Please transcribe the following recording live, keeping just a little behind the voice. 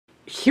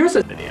Here's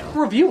a video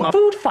review of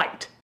Food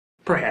Fight.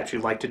 Perhaps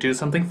you'd like to do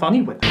something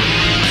funny with it.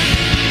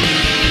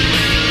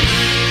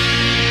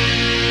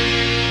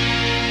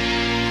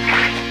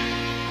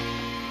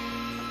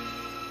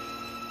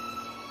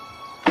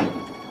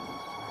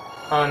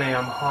 Honey,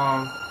 I'm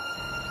home.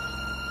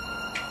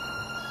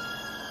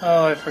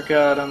 Oh, I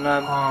forgot, I'm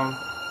not home.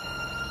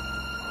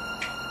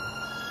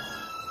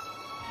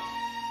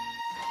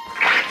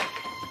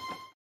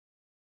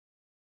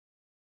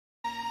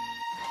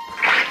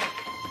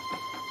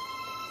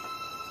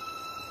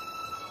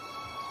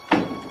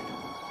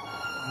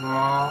 No,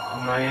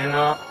 am I in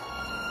up?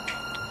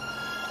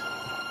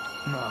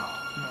 No,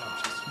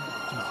 just no.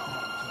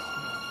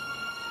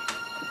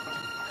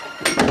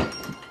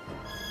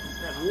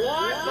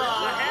 What the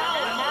hell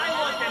am I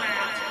looking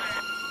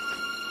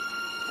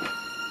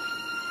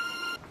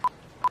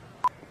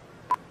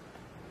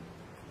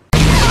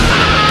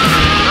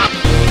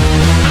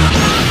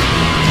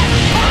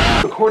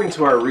at? According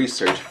to our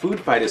research, Food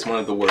Fight is one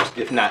of the worst,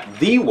 if not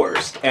the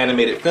worst,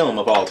 animated film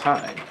of all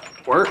time.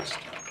 Worst?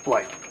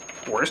 Like,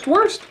 worst?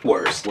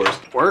 Worst?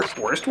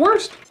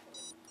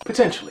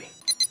 Potentially.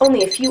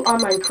 Only a few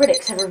online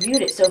critics have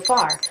reviewed it so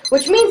far,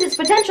 which means its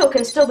potential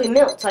can still be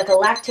milked like a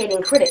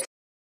lactating critic.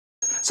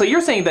 So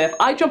you're saying that if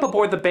I jump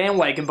aboard the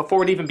bandwagon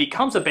before it even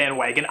becomes a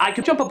bandwagon, I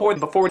could jump aboard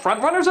before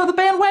frontrunners of the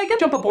bandwagon?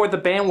 Jump aboard the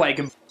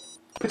bandwagon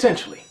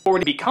Potentially. before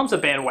it becomes a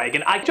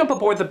bandwagon, I jump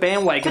aboard the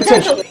bandwagon.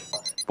 Potentially.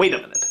 Wait a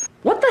minute.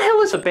 What the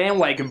hell is a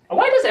bandwagon?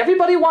 Why does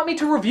everybody want me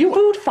to review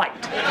Food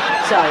Fight?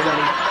 Sorry,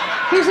 buddy.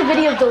 Here's a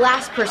video of the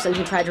last person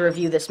who tried to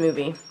review this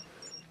movie.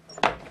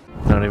 I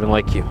don't even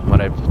like you. When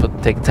I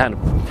take time to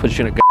put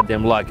you in a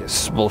goddamn lock,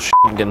 it's bullshit.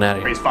 I'm getting out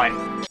of here. He's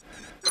fine.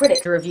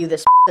 Critic to review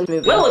this movie.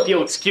 Well, if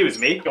you'll excuse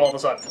me, all of a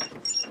sudden.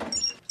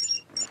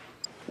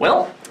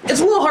 Well, it's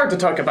a little hard to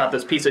talk about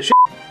this piece of shit.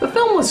 The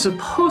film was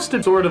supposed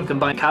to sort of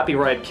combine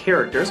copyright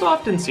characters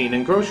often seen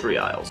in grocery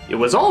aisles. It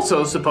was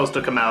also supposed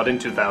to come out in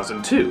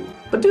 2002.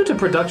 But due to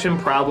production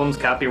problems,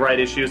 copyright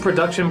issues,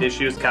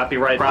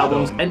 copyright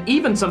problems, and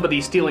even somebody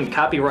stealing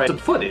copyright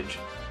footage.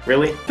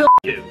 Really? Film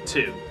you,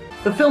 too.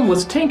 The film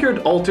was tinkered,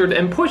 altered,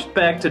 and pushed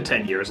back to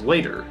 10 years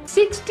later.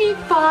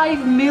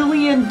 $65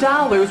 million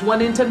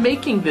went into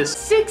making this.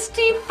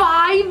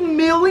 $65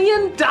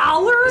 million?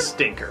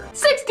 Stinker.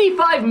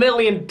 $65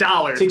 million.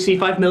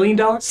 $65 million?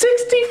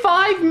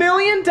 $65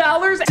 million? $65 million?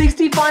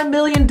 $65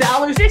 million?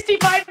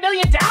 $65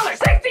 million?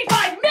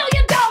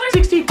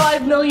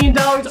 $65 million?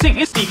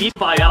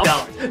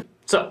 $65.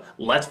 So,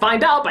 let's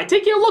find out by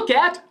taking a look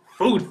at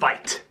Food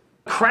Fight.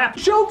 Crap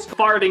jokes,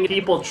 farting,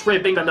 people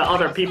tripping into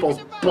other people's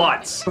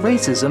butts.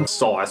 Racism,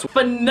 sauce,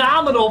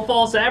 phenomenal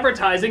false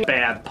advertising,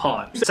 bad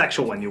puns,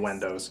 sexual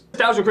innuendos.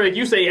 Nostalgia Critic,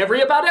 you say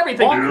about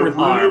everything. Awkward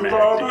arm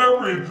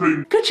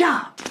acting. Good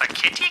job. The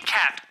kitty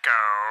cat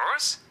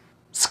goes...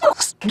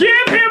 Squawks.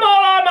 Give him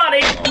all our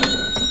money!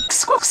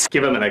 Squawks.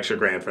 Give him an extra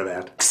grand for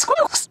that.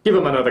 Squawks. Give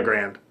him another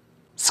grand.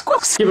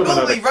 Squawks. Give him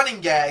another. Normally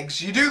running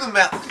gags, you do them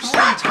about 3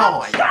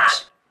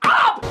 times.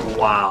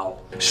 Wow.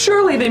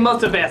 Surely they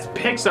must have asked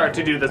Pixar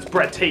to do this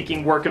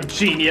breathtaking work of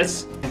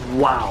genius.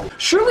 Wow.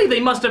 Surely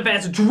they must have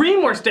asked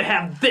DreamWorks to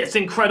have this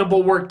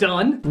incredible work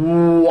done.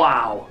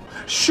 Wow.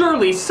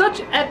 Surely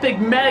such epic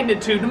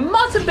magnitude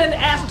must have been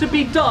asked to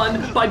be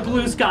done by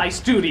Blue Sky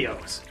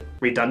Studios.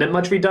 Redundant?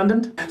 Much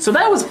redundant? So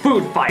that was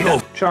Food Fight.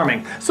 Oh.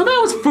 Charming. So that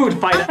was Food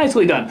Fight.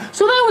 Nicely done.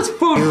 So that was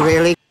Food Fight.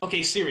 Really?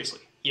 Okay,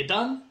 seriously. You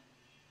done?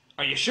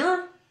 Are you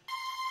sure?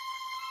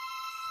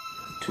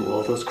 To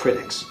all those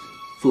critics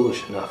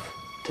foolish enough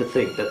to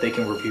think that they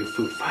can review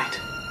Food Fight.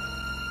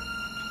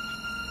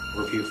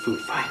 Review Food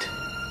Fight.